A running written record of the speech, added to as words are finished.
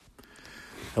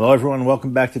Hello, everyone.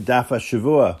 Welcome back to Daf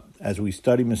HaShavua as we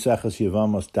study Maseches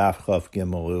Yevamos Daf Chav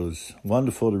Gimel. It was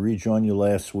wonderful to rejoin you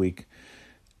last week,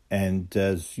 and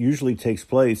as usually takes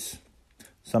place,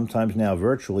 sometimes now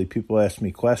virtually, people ask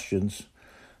me questions,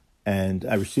 and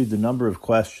I received a number of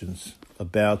questions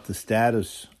about the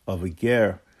status of a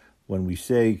ger when we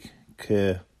say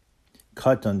ke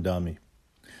katan dami,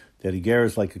 that a ger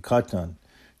is like a katan.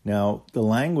 Now, the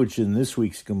language in this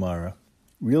week's Gemara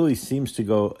really seems to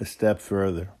go a step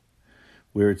further,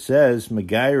 where it says,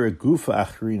 Megayra gufa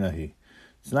achrinahi.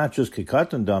 It's not just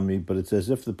kekatan dami, but it's as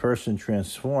if the person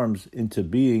transforms into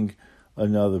being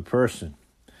another person.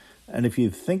 And if you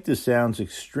think this sounds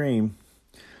extreme,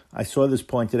 I saw this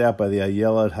pointed out by the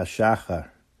Ayelad HaShachar,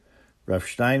 Rav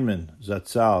Steinman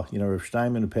Zatzal. Rav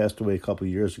Steinman, who passed away a couple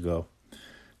of years ago,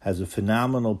 has a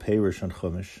phenomenal Perush on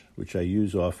Chumash, which I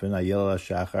use often, Ayelad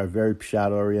HaShachar, very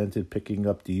pshat-oriented, picking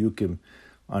up the Yukim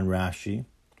on Rashi.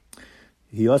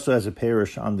 He also has a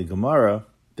Perush on the Gemara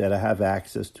that I have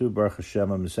access to, Baruch Hashem,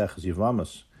 Maseches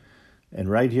Yevamos. And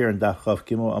right here in Daf Chav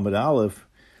Gimel Amud Aleph,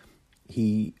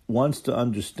 he wants to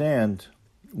understand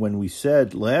when we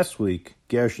said last week,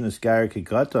 Gershon Esgayer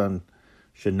Kekatan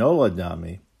Shenola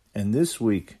Dami, and this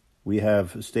week we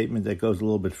have a statement that goes a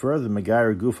little bit further,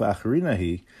 Megayra Gufa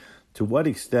Achrinahi. To what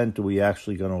extent are we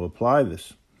actually going to apply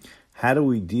this? How do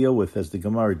we deal with, as the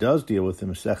Gemara does deal with in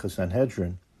Maseches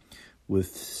Sanhedrin,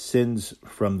 with sins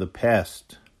from the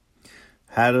past?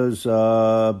 How does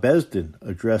Bezdin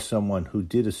address someone who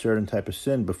did a certain type of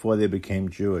sin before they became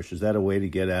Jewish? Is that a way to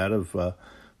get out of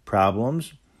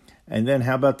problems? And then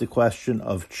how about the question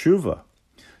of tshuva?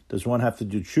 Does one have to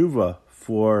do tshuva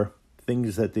for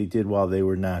things that they did while they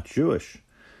were not Jewish?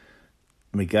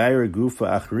 Megayra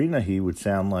gufa achrinahi would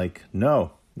sound like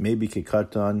no. Maybe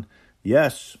kekatan,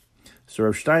 yes. So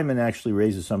Rav Steinman actually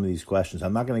raises some of these questions.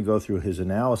 I'm not going to go through his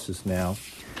analysis now.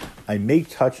 I may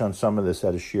touch on some of this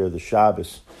at a Shir the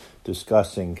Shabbos,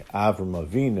 discussing Avram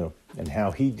Avinu and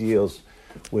how he deals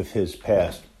with his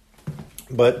past.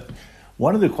 But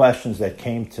one of the questions that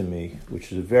came to me,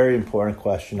 which is a very important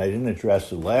question, I didn't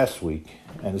address it last week,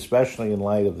 and especially in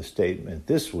light of the statement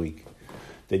this week,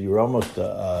 that you're almost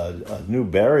a new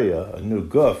beria, a new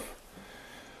guf.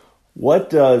 What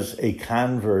does a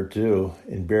convert do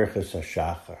in Birchas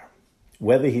HaShachar?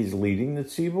 Whether he's leading the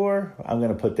tzibur, I'm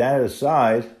going to put that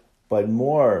aside, but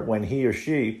more when he or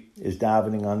she is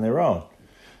davening on their own.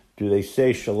 Do they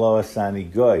say Shelo Asani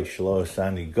Goy, Shelo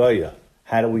Asani Goya?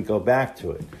 How do we go back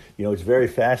to it? It's very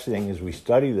fascinating as we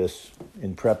study this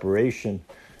in preparation,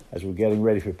 as we're getting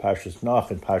ready for Parshas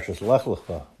Noach and Parshas Lech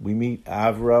Lecha. We meet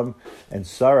Avraham and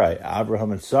Sarai,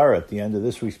 Abraham and Sarah at the end of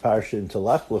this week's Parsha into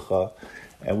Lech Lecha.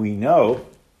 And we know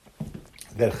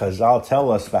that Chazal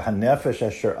tell us V'hanefesh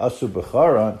asher asu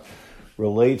b'charan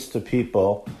relates to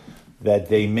people that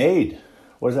they made.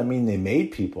 What does that mean? They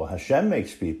made people. Hashem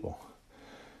makes people.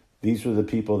 These were the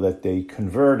people that they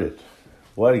converted.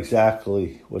 What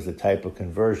exactly was the type of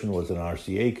conversion? Was it an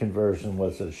RCA conversion?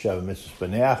 Was it a Sheva Mitzvah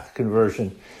B'neach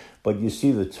conversion? But you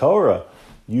see the Torah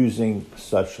using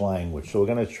such language. So we're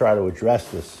going to try to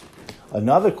address this.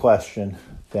 Another question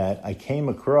that I came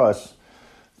across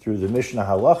through the Mishnah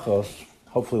Halachos,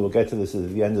 hopefully we'll get to this at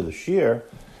the end of the Shir,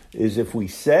 is if we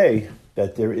say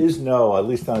that there is no, at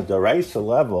least on a Daraisa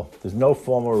level, there's no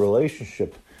formal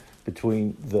relationship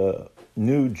between the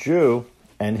new Jew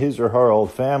and his or her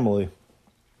old family,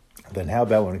 then how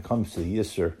about when it comes to the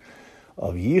Yisr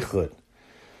of Yichud?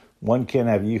 One can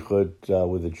have Yichud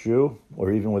with a Jew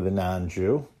or even with a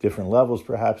non-Jew, different levels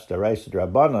perhaps, Daraisa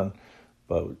Drabanan,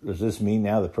 but does this mean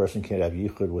now the person can't have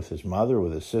Yichud with his mother,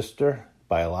 with his sister,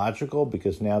 biological,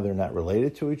 because now they're not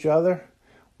related to each other?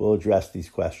 We'll address these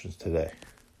questions today.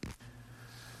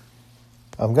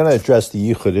 I'm going to address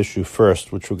the Yichud issue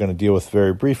first, which we're going to deal with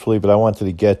very briefly, but I wanted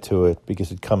to get to it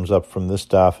because it comes up from this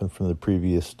daf and from the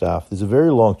previous daf. There's a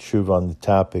very long tshuva on the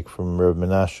topic from Reb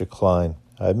Menashe Klein.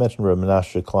 I mentioned Reb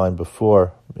Menashe Klein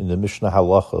before in the Mishnah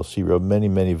Halachos. He wrote many,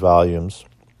 many volumes.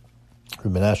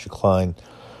 Reb Menashe Klein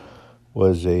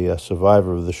was a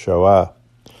survivor of the Shoah,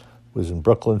 was in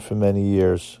Brooklyn for many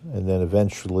years, and then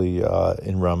eventually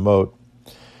in Ramot.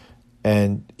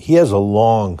 And he has a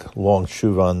long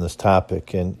tshuva on this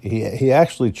topic, and he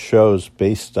actually chose,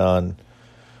 based on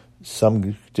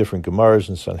some different Gemaras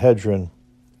in Sanhedrin,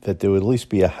 that there would at least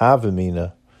be a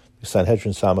Havamina,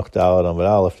 Sanhedrin Samach Dalad Amud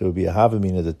Aleph, there would be a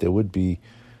Havamina that there would be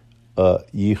a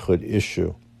Yichud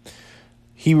issue.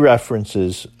 He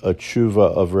references a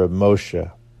tshuva of Reb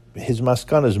Moshe. His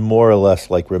maskana is more or less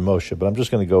like Reb Moshe, but I'm just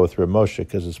going to go with Reb Moshe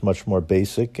because it's much more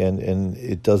basic and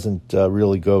it doesn't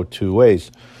really go two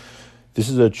ways. This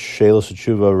is a Shelos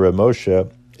Tshuva Reb Moshe.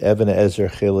 Even Ezer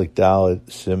Chelik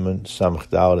Dalet Simon Samach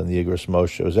Dalet in the Igros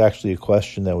Moshe. It was actually a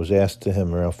question that was asked to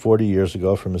him around 40 years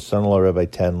ago from his son-in-law, Rabbi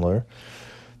Tendler.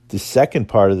 The second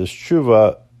part of this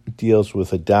tshuva deals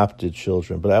with adopted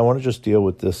children, but I want to just deal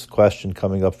with this question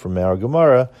coming up from our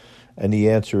Gemara, and the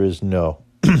answer is no.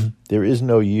 There is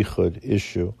no yichud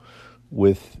issue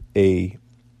with a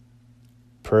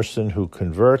person who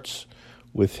converts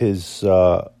with his,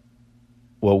 what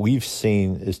we've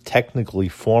seen is technically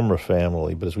former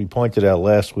family, but as we pointed out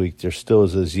last week, there still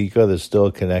is a zika, there's still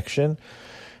a connection.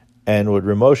 And what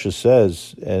Ramosha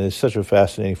says, and it's such a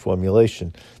fascinating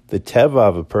formulation, the teva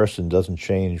of a person doesn't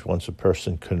change once a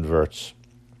person converts.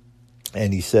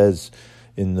 And he says,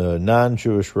 in the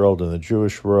non-Jewish world and the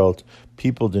Jewish world,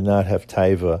 people do not have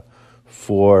taiva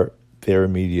for their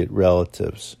immediate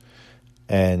relatives.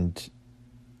 And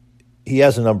he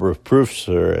has a number of proofs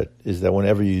for it, is that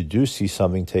whenever you do see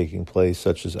something taking place,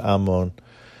 such as Ammon,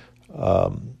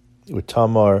 with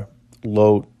Tamar,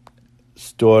 Lot,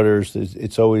 daughters,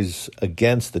 it's always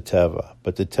against the teva,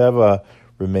 but the teva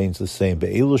remains the same.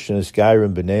 Be'elushin is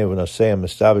gairim b'nei v'nosei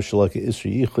mistavish shalaka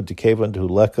isri yichud tekevan to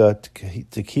leka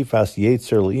tekifas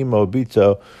yetzer l'imo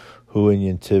bito hu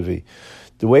inyan tivi.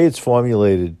 The way it's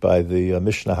formulated by the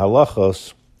Mishnah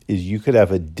Halachos is you could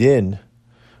have a din,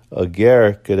 a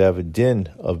ger could have a din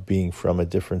of being from a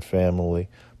different family,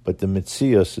 but the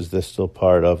mitzias is they're still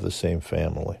part of the same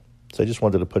family. So I just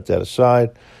wanted to put that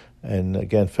aside. And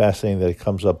again, fascinating that it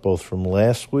comes up both from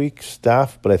last week's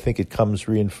staff, but I think it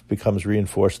becomes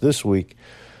reinforced this week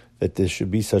that there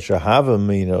should be such a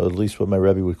havamina, at least what my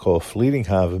Rebbe would call a fleeting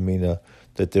havamina,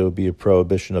 that there would be a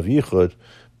prohibition of yichud,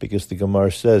 because the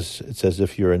Gemara says it's as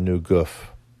if you're a new guf.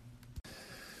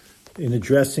 In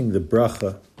addressing the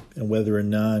bracha and whether a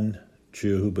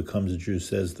non-Jew who becomes a Jew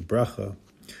says the bracha,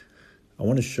 I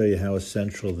want to show you how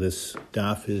essential this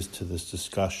daf is to this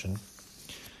discussion.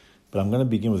 But I'm going to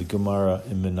begin with Gemara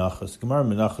in Menachos. Gemara in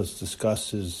Menachos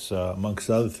discusses, amongst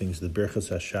other things, the Birchas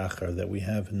HaShachar that we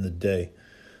have in the day.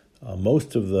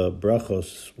 Most of the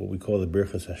brachos, what we call the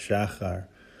Birchas HaShachar,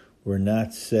 were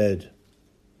not said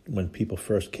when people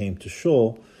first came to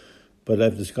shul, but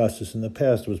I've discussed this in the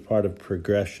past. It was part of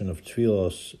progression of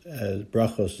tefillos, as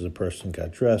brachos as a person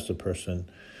got dressed, a person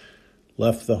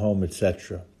left the home,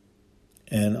 etc.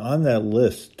 And on that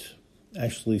list,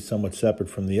 actually somewhat separate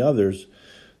from the others,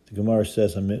 the Gemara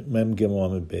says, Mem Gimel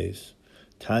Amud Beis,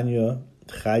 Tanya,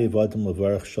 Chayiv Adam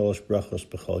Levarach Shalosh Brachos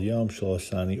B'chol Yom,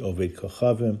 Shalosani Oved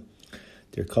Kochavim.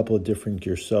 There are a couple of different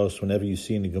girsos. Whenever you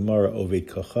see in the Gemara Oved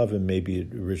Kochavim, maybe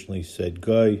it originally said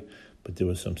Goy, but there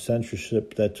was some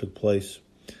censorship that took place.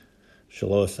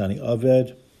 Shalosani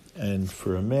Oved, and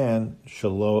for a man,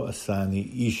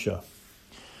 Shalosani Isha.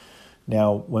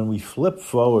 Now, when we flip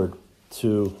forward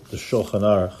to the Shulchan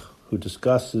Aruch, who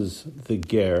discusses the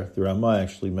ger, the Ramah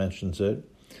actually mentions it,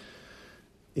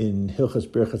 in Hilchas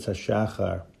Birchas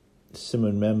HaShachar,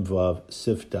 Siman Memvav,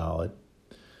 Sif Dalet.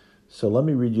 So let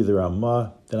me read you the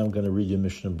Ramah, then I'm going to read you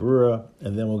Mishnah Berurah,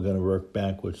 and then we're going to work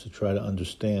backwards to try to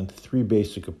understand three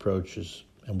basic approaches,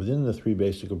 and within the three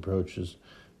basic approaches,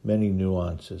 many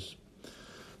nuances.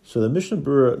 So the Mishnah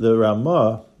Berurah, the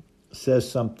Ramah,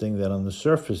 says something that on the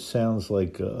surface sounds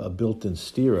like a built-in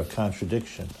steer, a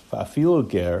contradiction. Afilu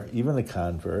ger, even a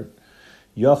convert,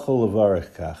 yachol levarech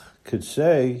kach, could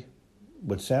say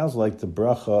what sounds like the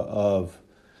bracha of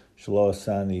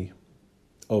Shalosani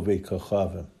Oved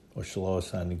Kochavim, or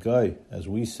Shalosani Goy, as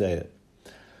we say it.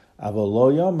 Aval lo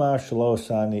yomar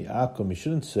Shalosani Akum, you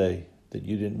shouldn't say that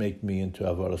you didn't make me into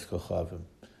Avodas Kochavim.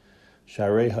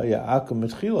 Sharei haya Akum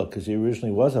mitchila, because he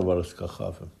originally was Avodas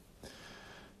Kochavim.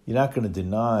 You're not going to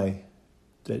deny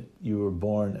that you were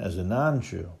born as a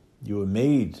non-Jew. You were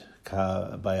made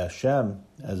by Hashem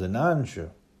as a non-Jew.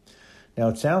 Now,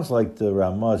 it sounds like the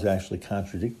Ramah is actually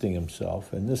contradicting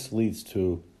himself, and this leads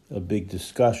to a big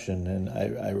discussion, and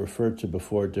I referred to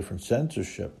before different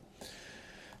censorship.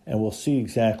 And we'll see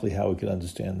exactly how we can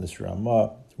understand this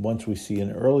Ramah once we see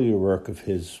an earlier work of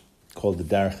his called the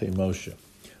Darchei Moshe.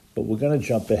 But we're going to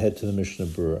jump ahead to the Mishnah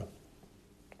Berurah.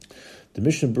 The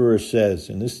Mishnah Berurah says,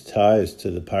 and this ties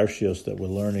to the parshios that we're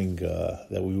learning,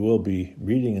 that we will be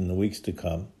reading in the weeks to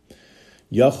come,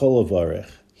 Yachol Avarech.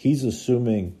 He's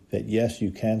assuming that yes,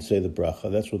 you can say the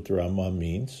bracha. That's what the Ramah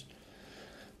means,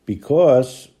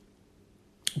 because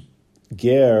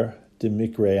ger de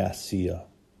mikre asiya.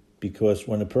 Because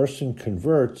when a person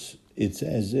converts, it's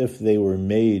as if they were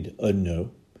made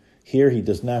anew. Here he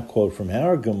does not quote from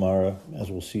our Gemara, as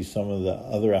we'll see some of the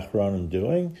other Achronim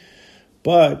doing,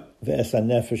 but Ve'es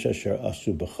HaNefesh Asher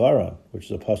Asu B'charan, which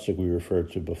is a pasuk we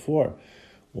referred to before,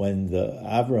 when the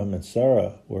Avraham and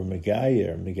Sarah were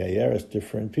Megayer as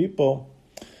different people,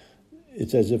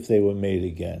 it's as if they were made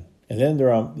again. And then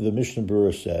the Mishnah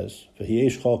Berurah says,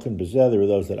 "V'hiesh chalken b'zeh." There are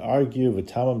those that argue,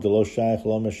 "V'tamam delo shayach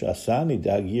lo mishasani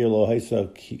dagir lo haisa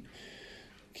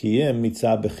kiyim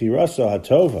mitzah bechirasa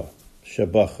hatova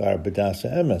shabachar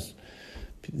b'dasa emes."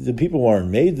 The people weren't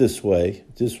made this way.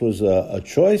 This was a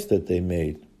choice that they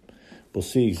made. We'll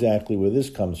see exactly where this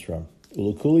comes from.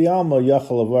 Ulukuli alma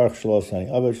yachal avarch shalosani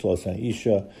aved shalosani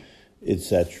isha,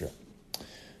 etc.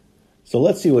 So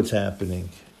let's see what's happening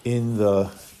in the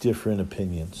different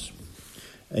opinions.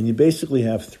 And you basically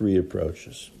have three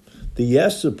approaches. The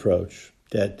yes approach,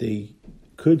 that they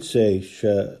could say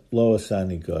shelo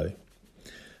asani goy,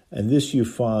 and this you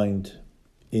find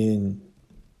in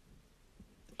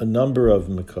a number of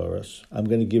Makoros. I'm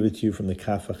going to give it to you from the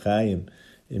Kaf HaChaim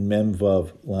in Mem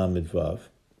Vav Lamed Vav,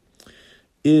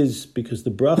 is because the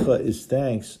bracha is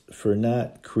thanks for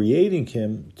not creating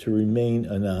him to remain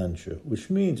a non-Jew, which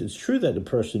means it's true that a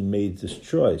person made this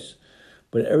choice,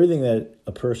 but everything that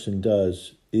a person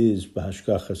does is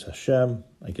b'hashgachas Hashem.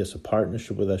 I guess a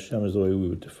partnership with Hashem is the way we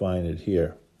would define it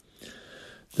here.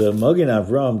 The Magen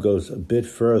Avraham goes a bit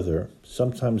further.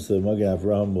 Sometimes the Magen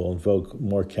Avraham will invoke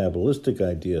more Kabbalistic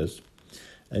ideas,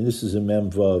 and this is in Mem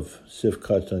Vav Sif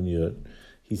Katan Yud.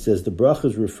 He says the bracha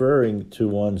is referring to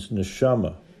one's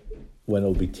neshama when it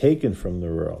will be taken from the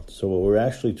world. So what we're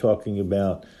actually talking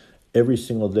about every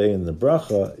single day in the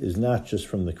bracha is not just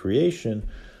from the creation,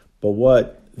 but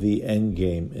what the end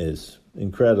game is.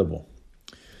 Incredible.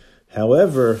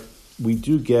 However, we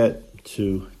do get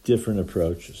to different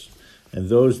approaches, and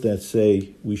those that say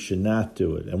we should not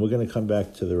do it. And we're going to come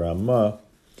back to the Ramah,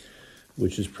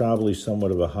 which is probably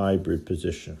somewhat of a hybrid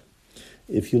position.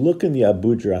 If you look in the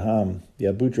Abu Draham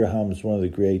is one of the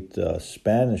great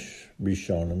Spanish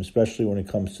Rishonim, especially when it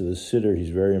comes to the Siddur. He's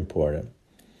very important.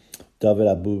 David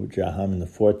Abu Draham in the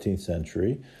 14th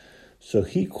century. So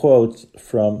he quotes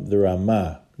from the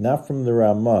Ramah, not from the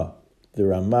Ramah. The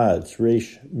Ramah, it's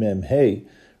Reish Mem Hey,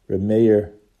 Reb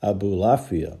Meir Abu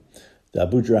Lafia. The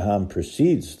Abu Draham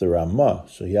precedes the Ramah,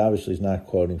 so he obviously is not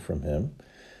quoting from him.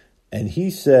 And he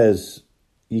says,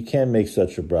 you can't make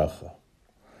such a bracha.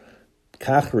 The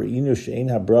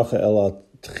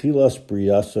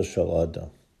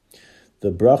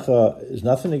bracha is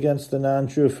nothing against the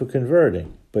non-Jew for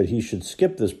converting, but he should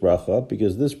skip this bracha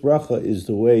because this bracha is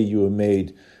the way you were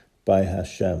made by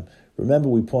Hashem. Remember,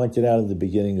 we pointed out at the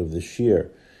beginning of the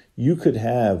shir, you could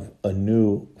have a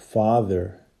new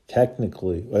father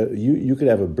technically. You could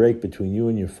have a break between you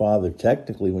and your father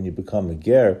technically when you become a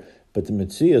ger, but the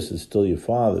Metzias is still your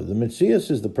father. The Metzias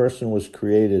is the person who was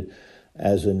created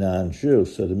as a non-Jew.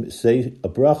 So to say a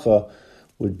bracha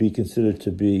would be considered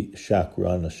to be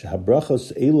shakrana.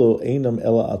 Habrachas elo einam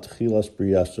ela atchilas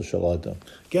briyasa shel adam.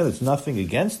 Again, it's nothing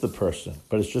against the person,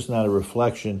 but it's just not a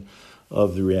reflection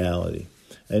of the reality.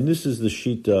 And this is the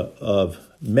shita of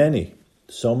many,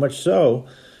 so much so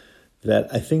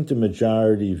that I think the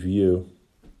majority view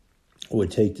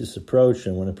would take this approach,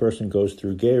 and when a person goes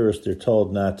through Geirus, they're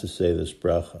told not to say this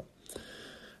bracha.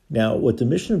 Now, what the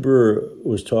Mishnah Berurah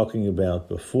was talking about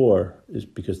before is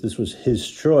because this was his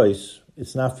choice.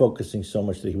 It's not focusing so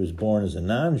much that he was born as a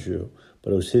non-Jew,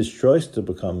 but it was his choice to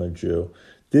become a Jew.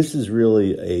 This is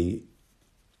really a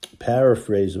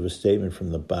paraphrase of a statement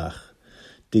from the Bach.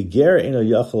 De ger eno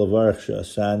yachal avarach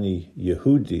she'asani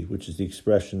Yehudi, which is the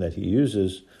expression that he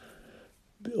uses,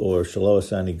 or shelo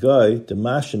asani goy,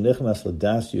 demash nichnas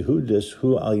ladas Yehudis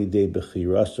hu al yidei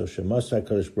bechiraso shemasai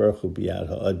kadosh baruch hu biyad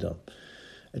ha'adam.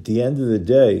 At the end of the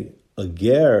day, a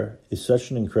ger is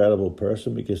such an incredible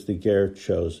person because the ger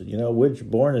chose it. You know, we're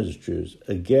born as Jews.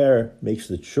 A ger makes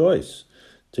the choice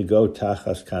to go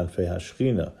tachas kanfei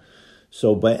hashchina.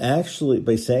 So by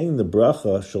saying the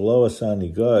bracha shelo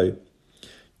asani goy,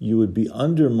 you would be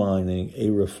undermining a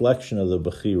reflection of the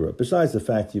bechira. Besides the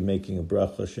fact you're making a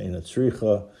bracha she'ena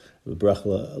tzricha, a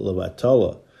bracha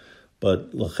levatala,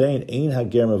 but l'chein ein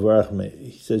hager mevarach.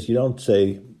 He says you don't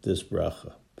say this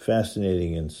bracha.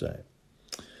 Fascinating insight.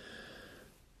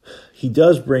 He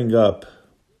does bring up,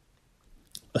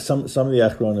 some of the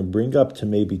Achronim bring up to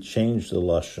maybe change the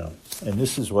Lashon. And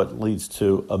this is what leads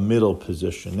to a middle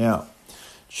position. Now,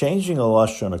 changing a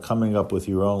Lashon or coming up with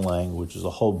your own language is a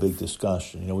whole big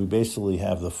discussion. You know, we basically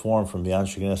have the form from the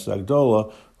Anshe Knesset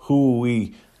Agdola, who are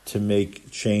we to make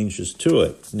changes to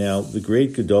it? Now, the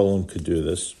great Gedolim could do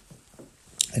this.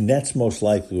 And that's most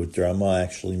likely what the Ramah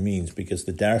actually means, because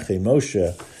the Darchei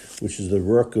Moshe, which is the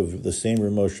work of the same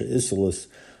Moshe Isserles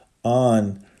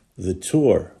on the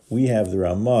Torah, we have the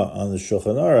Ramah on the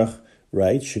Shulchan Aruch,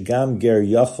 right? Shagam ger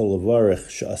yachal levarech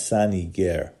she'asani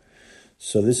ger.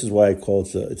 So this is why I call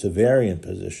it's a variant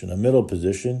position, a middle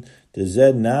position.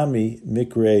 Dezed nami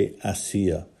mikre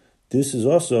asiya. this is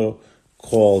also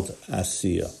called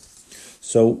Asiya.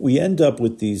 So we end up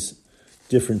with these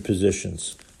different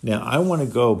positions. Now, I want to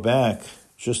go back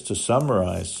just to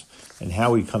summarize, and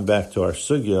how we come back to our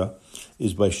sugya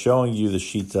is by showing you the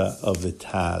shita of the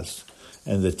Taz.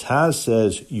 And the Taz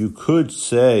says you could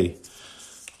say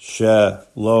she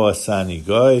lo asani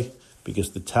goy,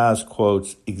 because the Taz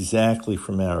quotes exactly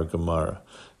from our Gemara.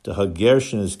 The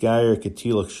Hagershin is Gayer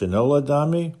Ketilach Shenola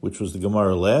Dami, which was the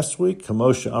Gemara last week.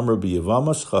 Kamosha Amr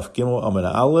B'Yavamos Chaf Gimel Amar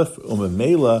Aleph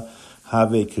Umemela Have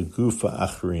Kegufa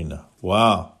Achrina.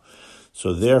 Wow.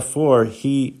 So therefore,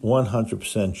 he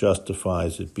 100%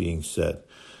 justifies it being said.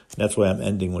 And that's why I'm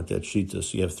ending with that shita.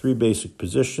 So you have three basic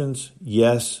positions: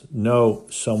 yes, no,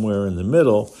 somewhere in the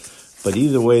middle. But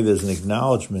either way, there's an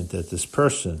acknowledgement that this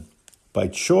person, by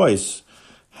choice,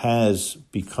 has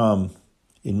become,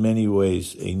 in many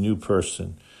ways, a new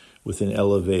person with an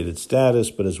elevated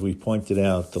status. But as we pointed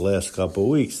out the last couple of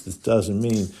weeks, this doesn't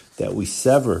mean that we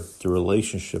sever the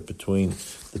relationship between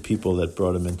the people that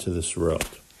brought him into this world.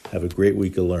 Have a great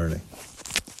week of learning.